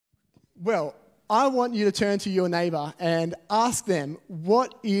Well, I want you to turn to your neighbour and ask them,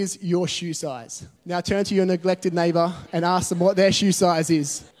 what is your shoe size? Now turn to your neglected neighbour and ask them what their shoe size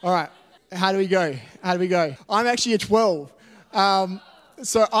is. All right, how do we go? I'm actually a 12.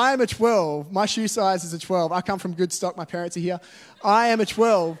 So I am a 12. My shoe size is a 12. I come from good stock. My parents are here. I am a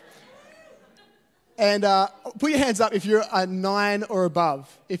 12. And put your hands up if you're a 9 or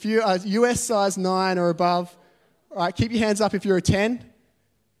above. If you're a US size 9 or above. All right, keep your hands up if you're a 10.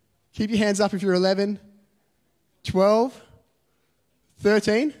 Keep your hands up if you're 11, 12,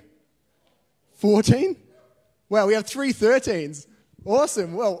 13, 14. Wow, we have 3 13s.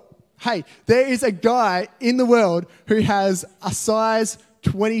 Awesome. Well, hey, there is a guy in the world who has a size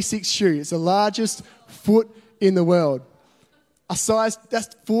 26 shoe. It's the largest foot in the world. A size,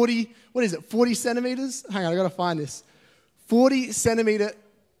 that's 40, 40 centimeters? Hang on, I've got to find this. 40 centimeter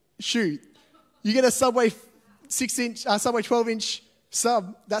shoe. You get a Subway 12-inch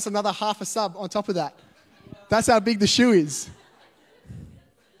sub, that's another half a sub on top of that. That's how big the shoe is.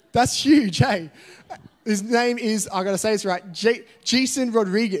 That's huge, hey. His name is, I've got to say this right, Jason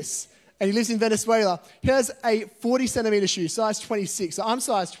Rodriguez, and he lives in Venezuela. He has a 40 centimeter shoe, size 26. So I'm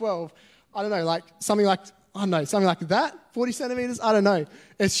size 12. I don't know, something like that, 40 centimeters? I don't know.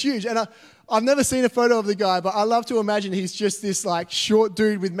 It's huge. And I've never seen a photo of the guy, but I love to imagine he's just this short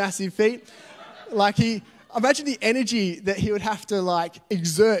dude with massive feet. Imagine the energy that he would have to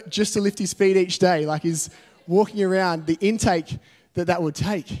exert just to lift his feet each day. He's walking around, the intake that would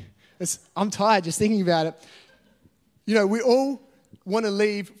take. I'm tired just thinking about it. We all want to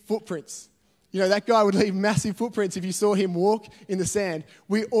leave footprints. That guy would leave massive footprints if you saw him walk in the sand.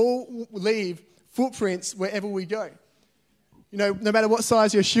 We all leave footprints wherever we go. No matter what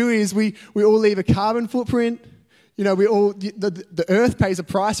size your shoe is, we all leave a carbon footprint. The earth pays a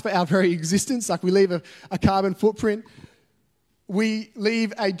price for our very existence. We leave a carbon footprint. We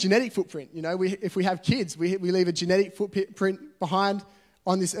leave a genetic footprint. If we have kids, we leave a genetic footprint behind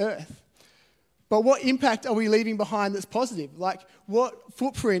on this earth. But what impact are we leaving behind that's positive? What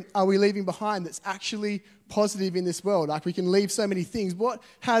footprint are we leaving behind that's actually positive in this world? We can leave so many things. What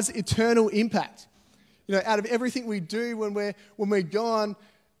has eternal impact? Out of everything we do when we're gone,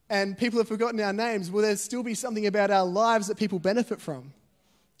 and people have forgotten our names, will there still be something about our lives that people benefit from?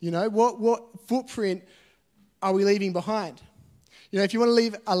 What footprint are we leaving behind? If you want to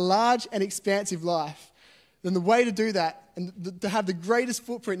leave a large and expansive life, then the way to do that, and to have the greatest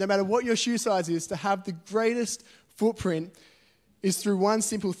footprint, no matter what your shoe size is, to have the greatest footprint is through one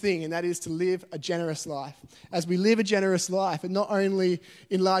simple thing, and that is to live a generous life. As we live a generous life, it not only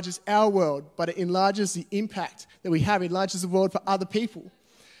enlarges our world, but it enlarges the impact that we have. It enlarges the world for other people.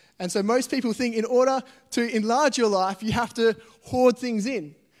 And so most people think in order to enlarge your life, you have to hoard things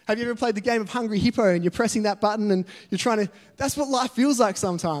in. Have you ever played the game of Hungry Hippo and you're pressing that button and you're trying to... That's what life feels like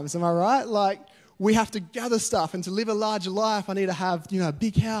sometimes, am I right? We have to gather stuff, and to live a larger life, I need to have, a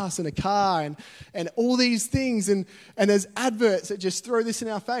big house and a car and all these things. And there's adverts that just throw this in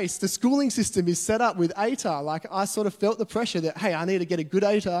our face. The schooling system is set up with ATAR. I sort of felt the pressure that, hey, I need to get a good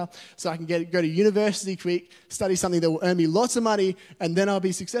ATAR so I can go to university quick, study something that will earn me lots of money, and then I'll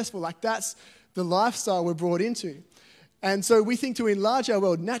be successful. That's the lifestyle we're brought into. And so we think to enlarge our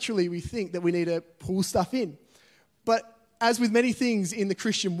world, naturally we think that we need to pull stuff in. But as with many things in the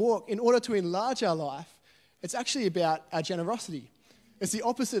Christian walk, in order to enlarge our life, it's actually about our generosity. It's the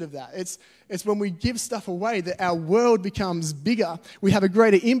opposite of that. It's when we give stuff away that our world becomes bigger. We have a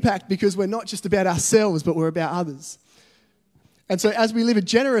greater impact because we're not just about ourselves, but we're about others. And so as we live a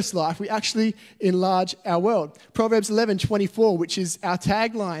generous life, we actually enlarge our world. Proverbs 11:24, which is our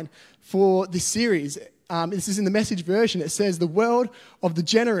tagline for this series. This is in the Message version. It says, "The world of the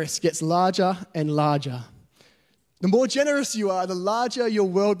generous gets larger and larger." The more generous you are, the larger your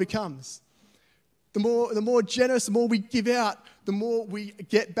world becomes. The more generous, the more we give out, the more we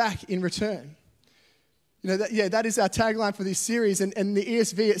get back in return. That is our tagline for this series. And in the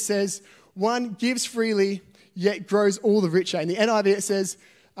ESV it says, "One gives freely, yet grows all the richer." In the NIV it says,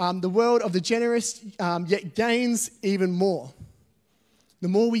 "The world of the generous yet gains even more." The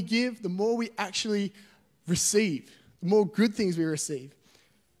more we give, the more we actually receive, the more good things we receive.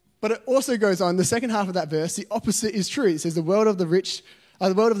 But it also goes on, the second half of that verse, the opposite is true. It says the world of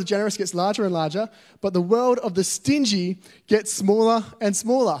the generous gets larger and larger, but the world of the stingy gets smaller and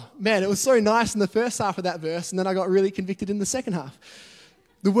smaller. Man, it was so nice in the first half of that verse, and then I got really convicted in the second half.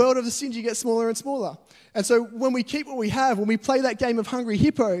 The world of the stingy gets smaller and smaller. And so when we keep what we have, when we play that game of Hungry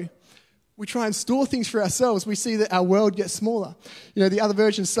Hippo, we try and store things for ourselves, we see that our world gets smaller. The other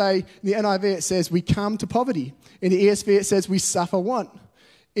versions say, in the NIV it says, we come to poverty. In the ESV it says, we suffer want.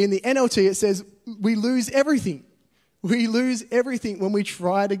 In the NLT, it says we lose everything. We lose everything when we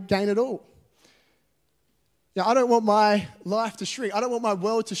try to gain it all. Now, I don't want my life to shrink. I don't want my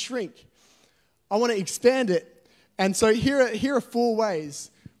world to shrink. I want to expand it. And so here are 4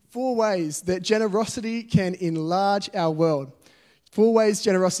 ways that generosity can enlarge our world. 4 ways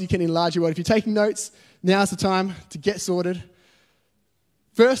generosity can enlarge your world. If you're taking notes, now's the time to get sorted.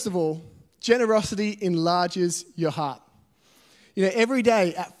 First of all, generosity enlarges your heart. You know, every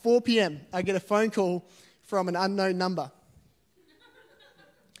day at 4 p.m., I get a phone call from an unknown number.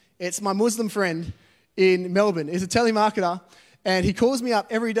 It's my Muslim friend in Melbourne. He's a telemarketer, and he calls me up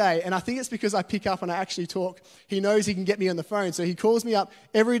every day, and I think it's because I pick up and I actually talk. He knows he can get me on the phone, so he calls me up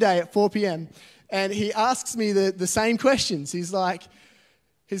every day at 4 p.m., and he asks me the same questions. He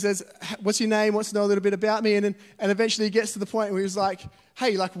says, what's your name? Wants to know a little bit about me, and eventually he gets to the point where he's like,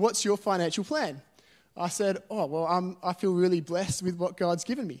 hey, what's your financial plan? I said, I feel really blessed with what God's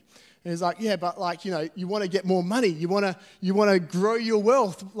given me. And he's like, yeah, but you want to get more money. You want to grow your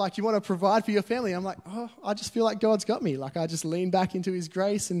wealth. You want to provide for your family. I'm like, I just feel like God's got me. I just lean back into his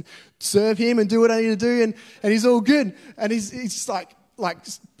grace and serve him and do what I need to do. And he's all good. And he's just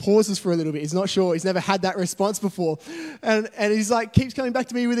pauses for a little bit. He's not sure. He's never had that response before. And he's keeps coming back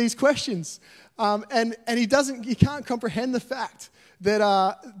to me with these questions. And he can't comprehend the fact that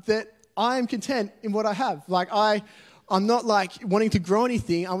I am content in what I have. I'm not wanting to grow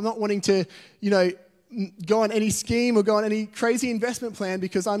anything. I'm not wanting to, go on any scheme or go on any crazy investment plan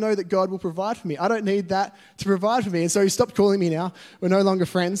because I know that God will provide for me. I don't need that to provide for me. And so he stopped calling me now. We're no longer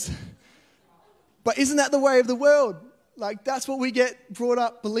friends. But isn't that the way of the world? That's what we get brought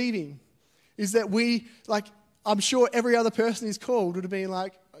up believing, is that I'm sure every other person he's called would have been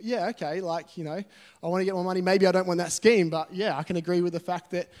like, yeah, okay, I want to get more money. Maybe I don't want that scheme, but yeah, I can agree with the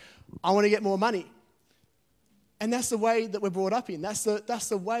fact that I want to get more money. And that's the way that we're brought up in. That's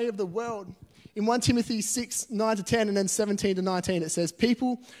the way of the world. In 1 Timothy 6, 9 to 10, and then 17 to 19, it says,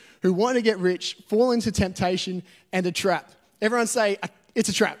 people who want to get rich fall into temptation and a trap. Everyone say, it's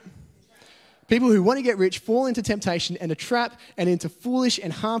a trap. People who want to get rich fall into temptation and a trap and into foolish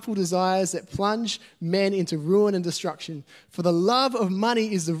and harmful desires that plunge men into ruin and destruction. For the love of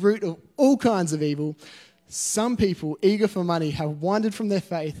money is the root of all kinds of evil. Some people, eager for money, have wandered from their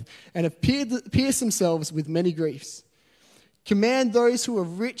faith and have pierced themselves with many griefs. Command those who are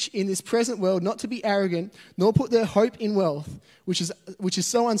rich in this present world not to be arrogant, nor put their hope in wealth, which is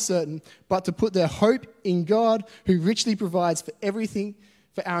so uncertain, but to put their hope in God, who richly provides for everything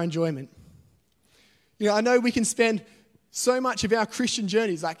for our enjoyment. I know we can spend so much of our Christian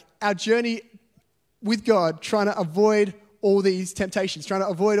journeys, our journey with God, trying to avoid all these temptations, trying to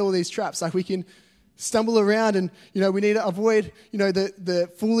avoid all these traps. We can stumble around and, we need to avoid, the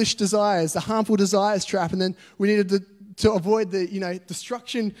foolish desires, the harmful desires trap. And then we needed to avoid the,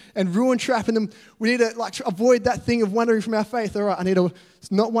 destruction and ruin trap. And then we need to avoid that thing of wandering from our faith. All right, I need to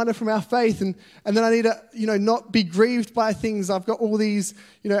not wander from our faith. And then I need to, not be grieved by things. I've got all these,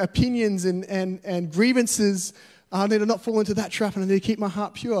 opinions and grievances. I need to not fall into that trap, and I need to keep my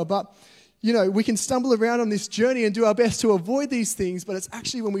heart pure. But we can stumble around on this journey and do our best to avoid these things, but it's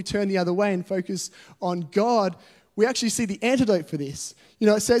actually when we turn the other way and focus on God, we actually see the antidote for this.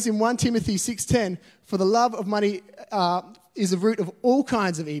 It says in 1 Timothy 6:10, for the love of money is the root of all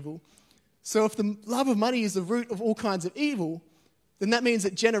kinds of evil. So if the love of money is the root of all kinds of evil, then that means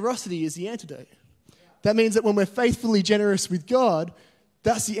that generosity is the antidote. That means that when we're faithfully generous with God,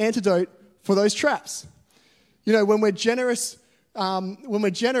 that's the antidote for those traps. When we're generous,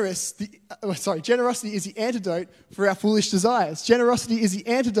 generosity is the antidote for our foolish desires. Generosity is the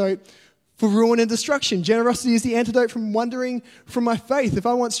antidote for ruin and destruction. Generosity is the antidote from wandering from my faith. If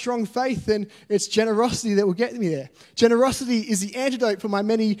I want strong faith, then it's generosity that will get me there. Generosity is the antidote for my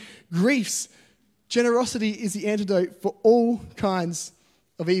many griefs. Generosity is the antidote for all kinds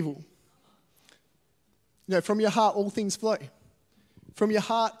of evil. From your heart, all things flow. From your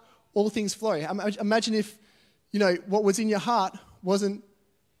heart, all things flow. Imagine if, what was in your heart wasn't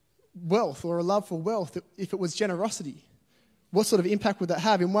wealth or a love for wealth, if it was generosity. What sort of impact would that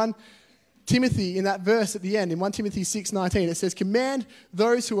have? In 1 Timothy, in that verse at the end, in 1 Timothy 6:19, it says, command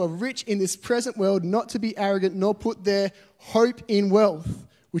those who are rich in this present world not to be arrogant, nor put their hope in wealth,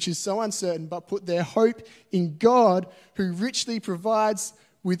 which is so uncertain, but put their hope in God, who richly provides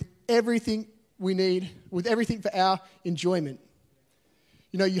with everything we need, with everything for our enjoyment.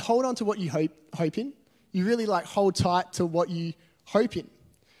 You hold on to what you hope in. You really hold tight to what you hope in.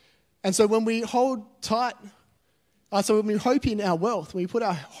 And so when we hold tight, when we hope in our wealth, when we put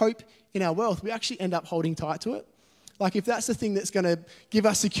our hope in our wealth, we actually end up holding tight to it. If that's the thing that's going to give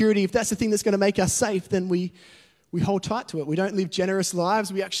us security, if that's the thing that's going to make us safe, then we we hold tight to it. We don't live generous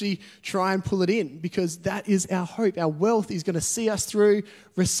lives. We actually try and pull it in because that is our hope. Our wealth is going to see us through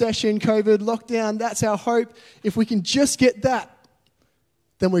recession, COVID, lockdown. That's our hope. If we can just get that,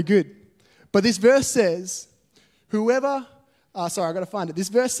 then we're good. But this verse says, This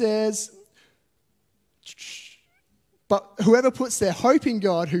verse says, but whoever puts their hope in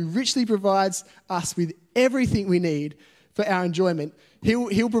God, who richly provides us with everything we need for our enjoyment,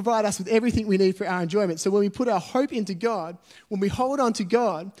 He'll provide us with everything we need for our enjoyment. So when we put our hope into God, when we hold on to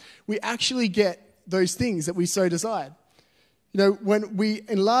God, we actually get those things that we so desired. When we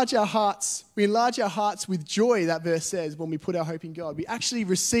enlarge our hearts with joy, that verse says, when we put our hope in God. We actually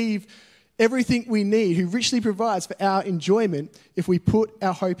receive everything we need, who richly provides for our enjoyment if we put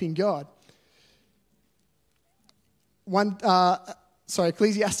our hope in God.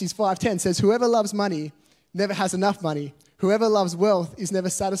 Ecclesiastes 5:10 says, whoever loves money never has enough money. Whoever loves wealth is never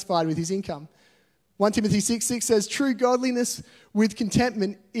satisfied with his income. 1 Timothy 6:6 says, true godliness with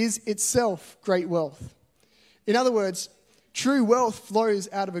contentment is itself great wealth. In other words, true wealth flows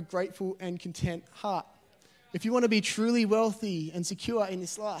out of a grateful and content heart. If you want to be truly wealthy and secure in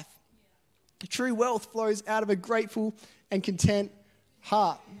this life, true wealth flows out of a grateful and content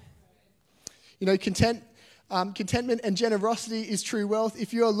heart. Contentment and generosity is true wealth.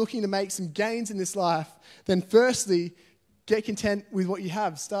 If you're looking to make some gains in this life, then firstly, get content with what you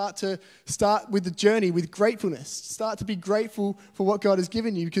have. Start with the journey with gratefulness. Start to be grateful for what God has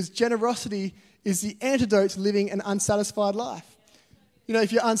given you, because generosity is the antidote to living an unsatisfied life.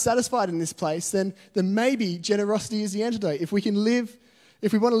 If you're unsatisfied in this place, then maybe generosity is the antidote. If we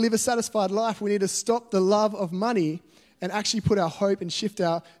want to live a satisfied life, we need to stop the love of money and actually put our hope and shift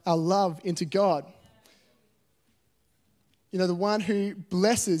our love into God. The one who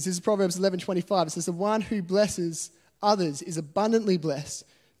blesses, this is Proverbs 11:25. It says, the one who blesses others is abundantly blessed.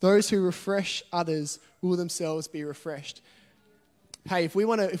 Those who refresh others will themselves be refreshed. Hey, if we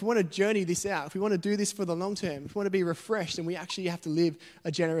want to journey this out, if we want to do this for the long term, if we want to be refreshed, then we actually have to live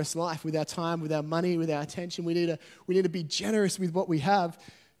a generous life with our time, with our money, with our attention. We need to be generous with what we have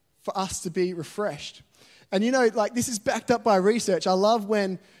for us to be refreshed. And this is backed up by research. I love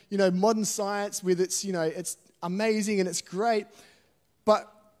when, modern science with its, it's amazing and it's great, but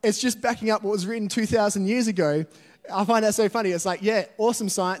it's just backing up what was written 2,000 years ago. I find that so funny. It's like, yeah, awesome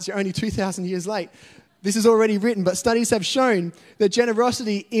science, you're only 2,000 years late. This is already written, but studies have shown that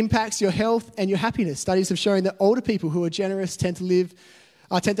generosity impacts your health and your happiness. Studies have shown that older people who are generous tend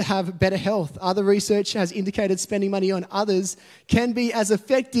to have better health. Other research has indicated spending money on others can be as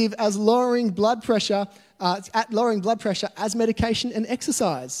effective as lowering blood pressure as medication and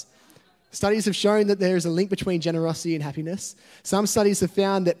exercise. Studies have shown that there is a link between generosity and happiness. Some studies have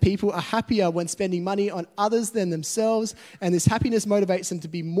found that people are happier when spending money on others than themselves, and this happiness motivates them to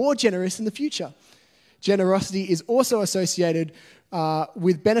be more generous in the future. Generosity is also associated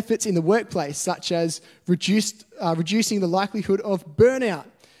with benefits in the workplace, such as reducing the likelihood of burnout,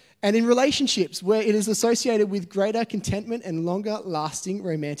 and in relationships, where it is associated with greater contentment and longer-lasting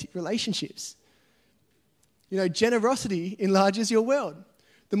romantic relationships. Generosity enlarges your world.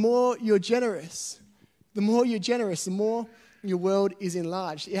 The more you're generous, the more your world is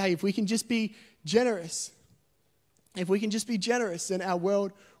enlarged. Hey, if we can just be generous, then our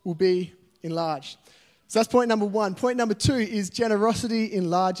world will be enlarged. So that's point number one. Point number two is generosity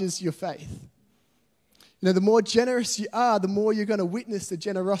enlarges your faith. The more generous you are, the more you're going to witness the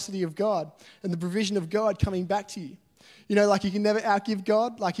generosity of God and the provision of God coming back to you. You can never outgive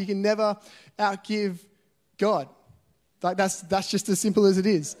God, you can never outgive God. That's just as simple as it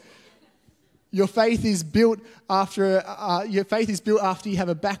is. Your faith is built after you have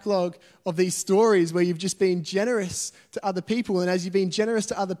a backlog of these stories where you've just been generous to other people, and as you've been generous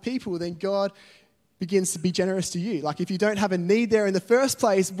to other people, then God begins to be generous to you. If you don't have a need there in the first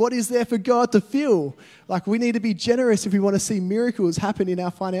place, what is there for God to fill? We need to be generous if we want to see miracles happen in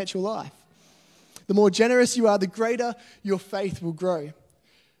our financial life. The more generous you are, the greater your faith will grow.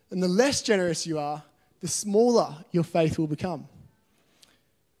 And the less generous you are, the smaller your faith will become.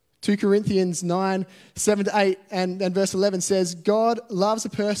 2 Corinthians 9, 7-8 and verse 11 says, God loves a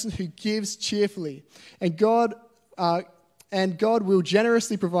person who gives cheerfully, and God will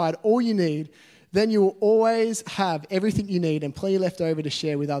generously provide all you need. Then you will always have everything you need and plenty left over to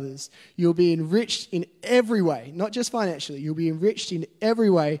share with others. You'll be enriched in every way, not just financially. You'll be enriched in every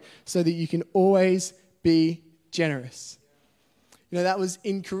way so that you can always be generous. That was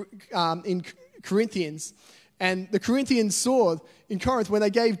in Corinthians. And the Corinthians saw in Corinth, when they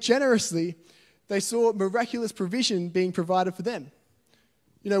gave generously, they saw miraculous provision being provided for them.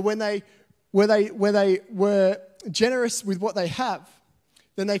 When they were generous with what they have,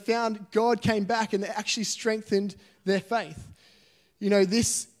 then they found God came back and it actually strengthened their faith.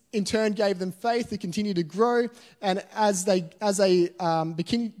 This in turn gave them faith to continue to grow, and as they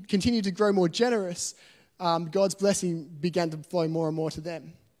continued to grow more generous, God's blessing began to flow more and more to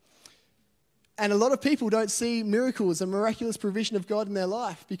them. And a lot of people don't see miracles and miraculous provision of God in their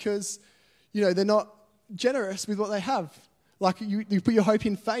life because, they're not generous with what they have. Like you put your hope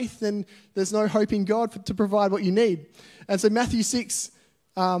in faith, then there's no hope in God to provide what you need. And so Matthew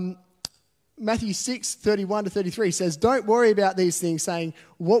 6:31-33 says, "Don't worry about these things, saying,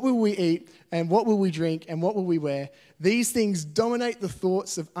 what will we eat, and what will we drink, and what will we wear? These things dominate the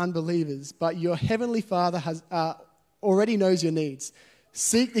thoughts of unbelievers, but your heavenly Father already knows your needs.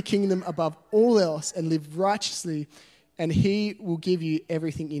 Seek the kingdom above all else and live righteously, and he will give you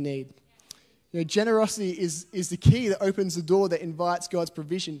everything you need." Generosity is the key that opens the door that invites God's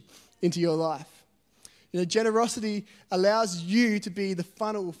provision into your life. Generosity allows you to be the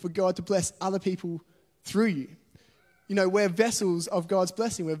funnel for God to bless other people through you. We're vessels of God's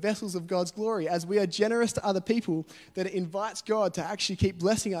blessing. We're vessels of God's glory. As we are generous to other people, that it invites God to actually keep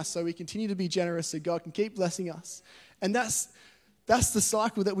blessing us so we continue to be generous so God can keep blessing us. And that's the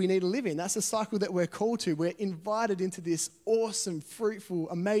cycle that we need to live in. That's the cycle that we're called to. We're invited into this awesome, fruitful,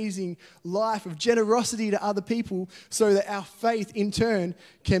 amazing life of generosity to other people so that our faith in turn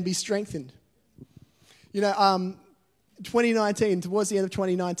can be strengthened. 2019, towards the end of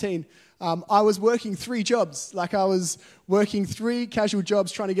 2019, I was working 3 jobs. I was working 3 casual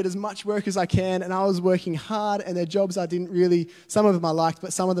jobs, trying to get as much work as I can, and I was working hard, and they're jobs I didn't really, some of them I liked,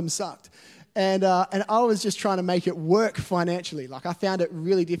 but some of them sucked. And I was just trying to make it work financially. I found it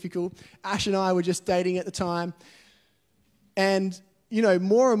really difficult. Ash and I were just dating at the time. And,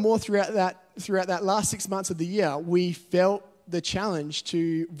 more and more throughout that last 6 months of the year, we felt the challenge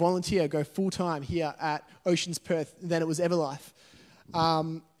to volunteer, go full-time here at Oceans Perth, then it was Everlife.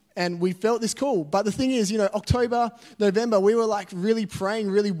 And we felt this call. But the thing is, October, November, we were really praying,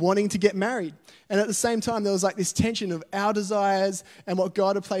 really wanting to get married. And at the same time, there was this tension of our desires and what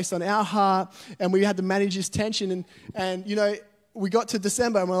God had placed on our heart. And we had to manage this tension. And we got to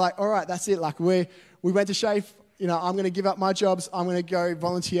December and we're like, all right, that's it. We went to Shafe, I'm going to give up my jobs. I'm going to go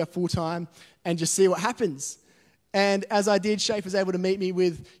volunteer full-time and just see what happens. And as I did, Shafe was able to meet me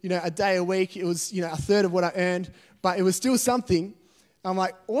with, a day a week. It was, a third of what I earned, but it was still something. I'm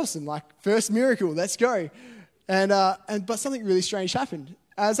like, awesome, first miracle, let's go. But something really strange happened.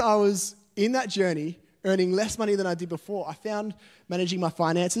 As I was in that journey, earning less money than I did before, I found managing my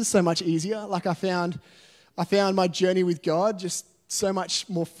finances so much easier. I found my journey with God just so much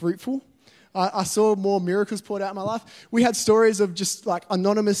more fruitful. I saw more miracles poured out in my life. We had stories of just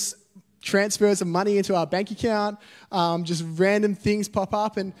anonymous transfers of money into our bank account, just random things pop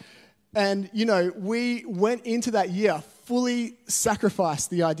up. And we went into that year fully sacrificed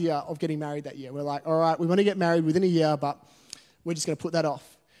the idea of getting married that year. We're like, all right, we want to get married within a year, but we're just going to put that off.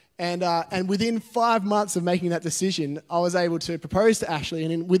 And within 5 months of making that decision, I was able to propose to Ashley.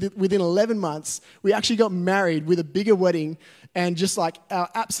 And within 11 months, we actually got married with a bigger wedding and just our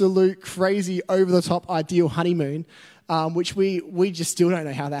absolute crazy over-the-top ideal honeymoon, which we just still don't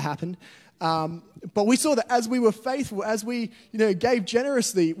know how that happened. But we saw that as we were faithful, as we gave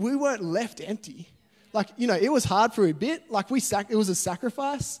generously, we weren't left empty. It was hard for a bit. It was a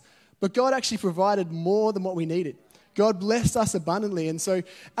sacrifice, but God actually provided more than what we needed. God blessed us abundantly. And so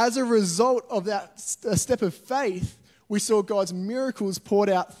as a result of that step of faith, we saw God's miracles poured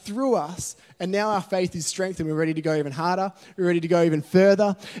out through us. And now our faith is strengthened. We're ready to go even harder. We're ready to go even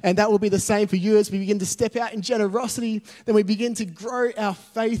further. And that will be the same for you as we begin to step out in generosity. Then we begin to grow our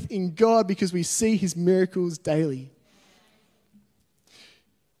faith in God because we see his miracles daily.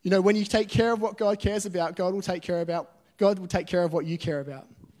 When you take care of what God cares about, God will take care of what you care about.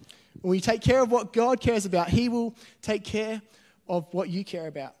 When you take care of what God cares about, he will take care of what you care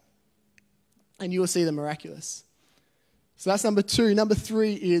about. And you will see the miraculous. So that's number 2. Number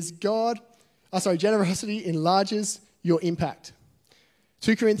 3 is generosity enlarges your impact.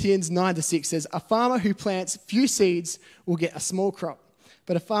 2 Corinthians 9-6 says, "A farmer who plants few seeds will get a small crop,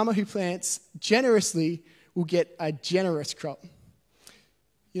 but a farmer who plants generously will get a generous crop."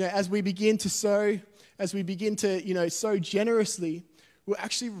 As we begin to sow, sow generously, we'll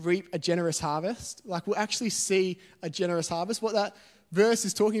actually reap a generous harvest. We'll actually see a generous harvest. What that verse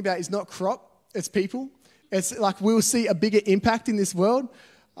is talking about is not crop, it's people. It's we'll see a bigger impact in this world.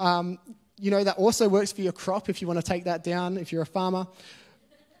 That also works for your crop if you want to take that down, if you're a farmer.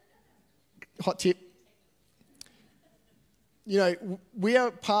 Hot tip. We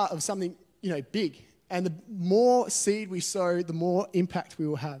are part of something, big. And the more seed we sow, the more impact we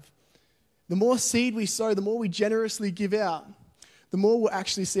will have. The more seed we sow, the more we generously give out, the more we'll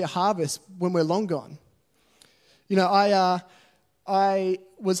actually see a harvest when we're long gone. You know, I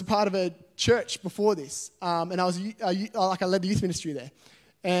was a part of a church before this, and I led the youth ministry there.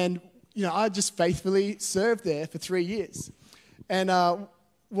 And, you know, I just faithfully served there for 3 years. And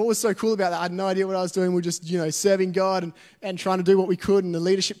what was so cool about that, I had no idea what I was doing. We were just, you know, serving God and trying to do what we could. And the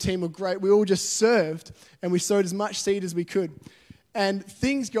leadership team were great. We all just served, and we sowed as much seed as we could. And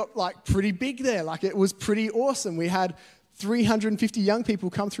things got, like, pretty big there. Like, it was pretty awesome. We had 350 young people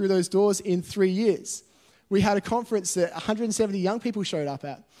come through those doors in 3 years. We had a conference that 170 young people showed up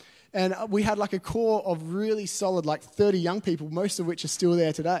at. And we had, like, a core of really solid, like, 30 young people, most of which are still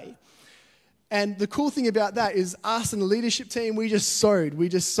there today. And the cool thing about that is us and the leadership team, we just sowed. We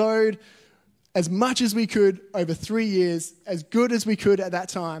just sowed as much as we could over 3 years, as good as we could at that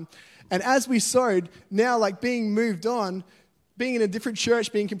time. And as we sowed, now, like, being moved on, being in a different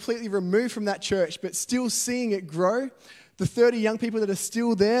church, being completely removed from that church, but still seeing it grow, the 30 young people that are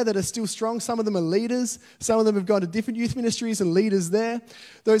still there, that are still strong, some of them are leaders, some of them have gone to different youth ministries and leaders there.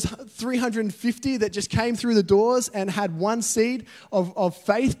 Those 350 that just came through the doors and had one seed of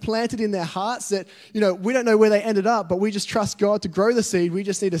faith planted in their hearts that, you know, we don't know where they ended up, but we just trust God to grow the seed. We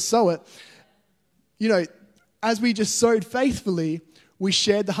just need to sow it. You know, as we just sowed faithfully, we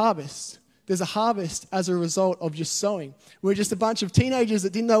shared the harvest. There's a harvest as a result of just sowing. We're just a bunch of teenagers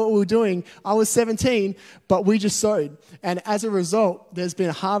that didn't know what we were doing. I was 17, but we just sowed. And as a result, there's been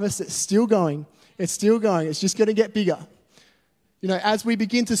a harvest that's still going. It's still going. It's just going to get bigger. You know, as we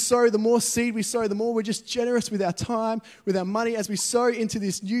begin to sow, the more seed we sow, the more we're just generous with our time, with our money. As we sow into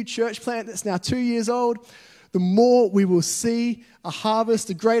this new church plant that's now 2 years old, the more we will see a harvest,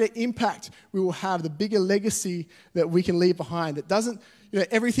 the greater impact we will have, the bigger legacy that we can leave behind. It doesn't, you know,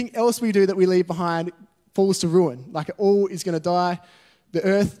 everything else we do that we leave behind falls to ruin. Like, it all is going to die. The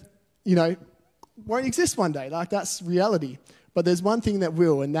earth, you know, won't exist one day. Like, that's reality. But there's one thing that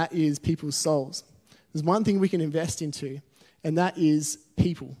will, and that is people's souls. There's one thing we can invest into, and that is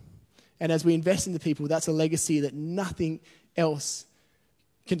people. And as we invest into people, that's a legacy that nothing else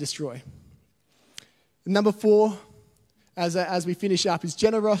can destroy. Number 4, as we finish up, is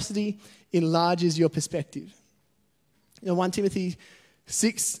generosity enlarges your perspective. You know, 1 Timothy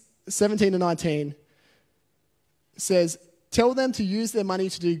 6:17-19 says, "Tell them to use their money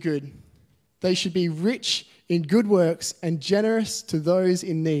to do good. They should be rich in good works and generous to those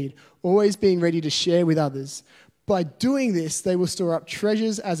in need, always being ready to share with others. By doing this, they will store up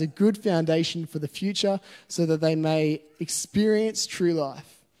treasures as a good foundation for the future so that they may experience true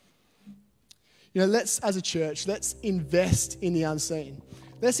life." You know, let's, as a church, let's invest in the unseen.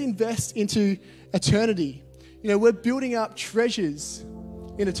 Let's invest into eternity. You know, we're building up treasures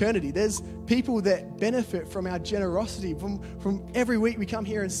in eternity. There's people that benefit from our generosity. From every week we come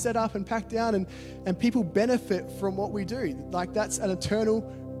here and set up and pack down, and people benefit from what we do. Like, that's an eternal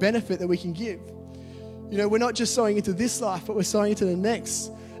benefit that we can give. You know, we're not just sowing into this life, but we're sowing into the next.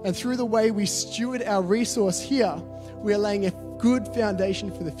 And through the way we steward our resource here, we are laying a good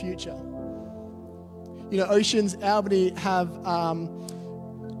foundation for the future. You know, Oceans Albany have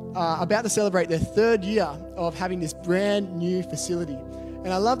about to celebrate their 3rd year of having this brand new facility.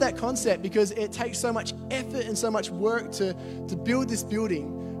 And I love that concept because it takes so much effort and so much work to build this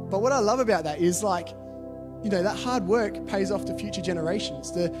building. But what I love about that is, like, you know, that hard work pays off to future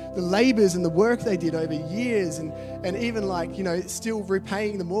generations. The labors and the work they did over years and even, like, you know, still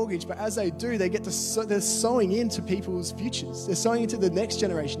repaying the mortgage. But as they do, they get to, they're sowing into people's futures. They're sowing into the next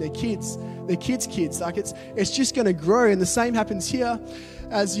generation, their kids' kids. Like, it's just going to grow. And the same happens here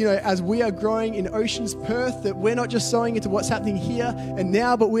as, you know, as we are growing in Oceans, Perth, that we're not just sowing into what's happening here and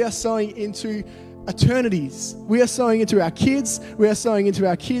now, but we are sowing into eternities. We are sowing into our kids. We are sowing into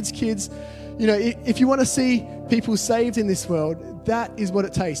our kids' kids. You know, if you want to see people saved in this world, that is what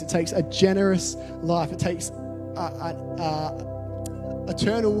it takes. It takes a generous life. It takes an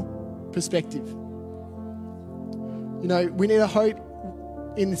eternal perspective. You know, we need a hope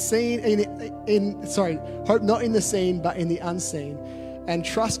in the seen, hope not in the seen, but in the unseen. And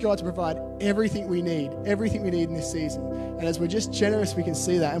trust God to provide everything we need in this season. And as we're just generous, we can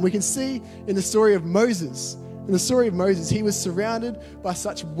see that. And we can see in the story of Moses. In the story of Moses, he was surrounded by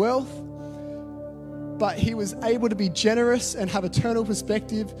such wealth, but he was able to be generous and have eternal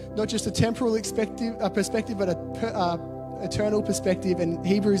perspective, not just a temporal perspective, but an eternal perspective. In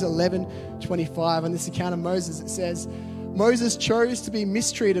Hebrews 11:25, on this account of Moses, it says, Moses chose to be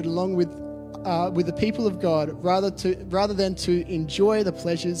mistreated along with the people of God rather than to enjoy the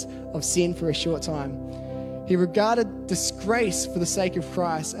pleasures of sin for a short time. He regarded disgrace for the sake of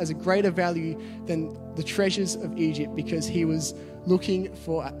Christ as a greater value than the treasures of Egypt because he was looking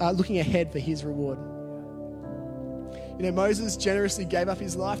ahead for his reward. Moses generously gave up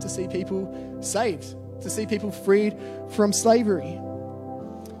his life to see people saved, to see people freed from slavery.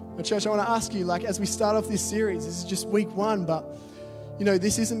 And church, I want to ask you, as we start off this series, this is just week 1, but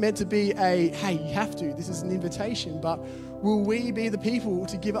this isn't meant to be hey, you have to. This is an invitation, but will we be the people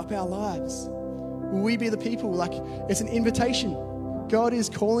to give up our lives? Will we be the people, it's an invitation. God is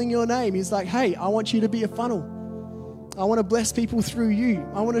calling your name. He's like, hey, I want you to be a funnel. I want to bless people through you.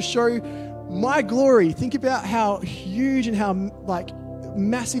 I want to show my glory. Think about how huge and how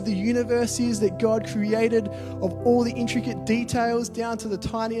massive the universe is that God created, of all the intricate details down to the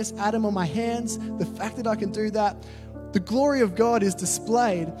tiniest atom on my hands. The fact that I can do that, the glory of God is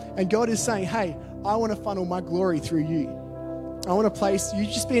displayed, and God is saying, hey, I want to funnel my glory through you. I want to place you,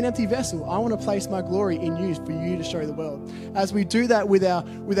 just be an empty vessel. I want to place my glory in you for you to show the world. As we do that with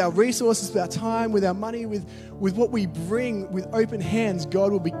our resources, with our time, with our money, with what we bring with open hands,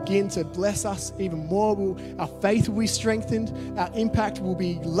 God will begin to bless us even more. Our faith will be strengthened. Our impact will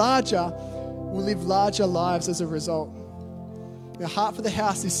be larger. We'll live larger lives as a result. Now, Heart for the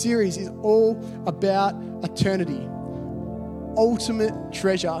House, this series is all about eternity. Ultimate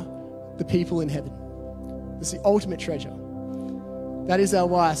treasure, the people in heaven. It's the ultimate treasure. That is our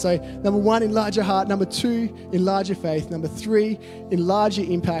why. So, number 1, enlarge your heart. Number 2, enlarge your faith. Number 3, enlarge your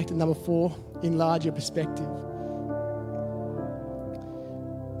impact. And number 4, enlarge your perspective.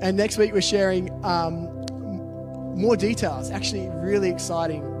 And next week, we're sharing more details. Actually, really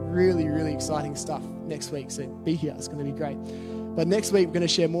exciting stuff next week. So be here. It's going to be great. But next week, we're going to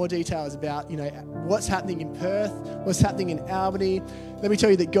share more details about, what's happening in Perth, what's happening in Albany. Let me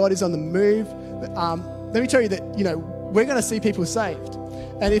tell you that God is on the move. Let me tell you that, we're going to see people saved.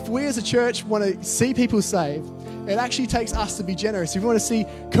 And if we as a church want to see people saved, it actually takes us to be generous. If we want to see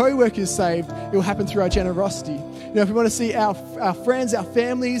co-workers saved, it will happen through our generosity. If we want to see our friends, our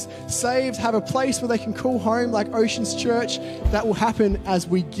families saved, have a place where they can call home like Oceans Church, that will happen as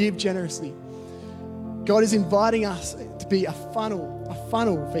we give generously. God is inviting us to be a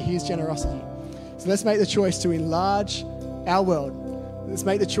funnel for his generosity. So let's make the choice to enlarge our world. Let's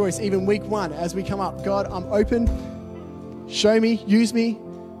make the choice, even week 1, as we come up. God, I'm open. Show me, use me,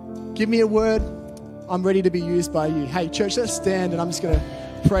 give me a word. I'm ready to be used by you. Hey, church, let's stand, and I'm just going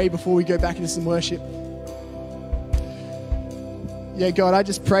to pray before we go back into some worship. Yeah, God, I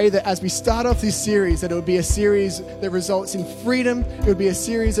just pray that as we start off this series, that it would be a series that results in freedom. It would be a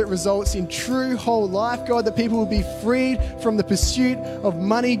series that results in true whole life, God, that people would be freed from the pursuit of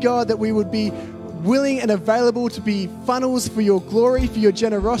money, God, that we would be willing and available to be funnels for your glory, for your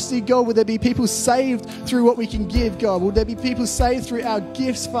generosity, God. Would there be people saved through what we can give, God? Would there be people saved through our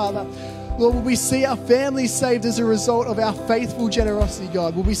gifts, Father? Lord, will we see our families saved as a result of our faithful generosity,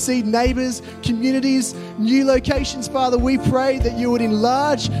 God? Will we see neighbors, communities, new locations, Father? We pray that you would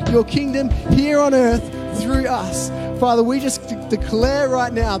enlarge your kingdom here on earth through us. Father, we just declare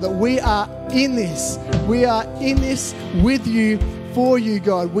right now that we are in this. We are in this with you, for you,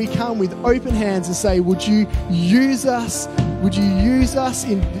 God. We come with open hands and say, would you use us? Would you use us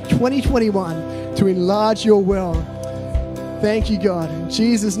in 2021 to enlarge your world? Thank you, God. In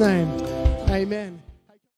Jesus' name, amen.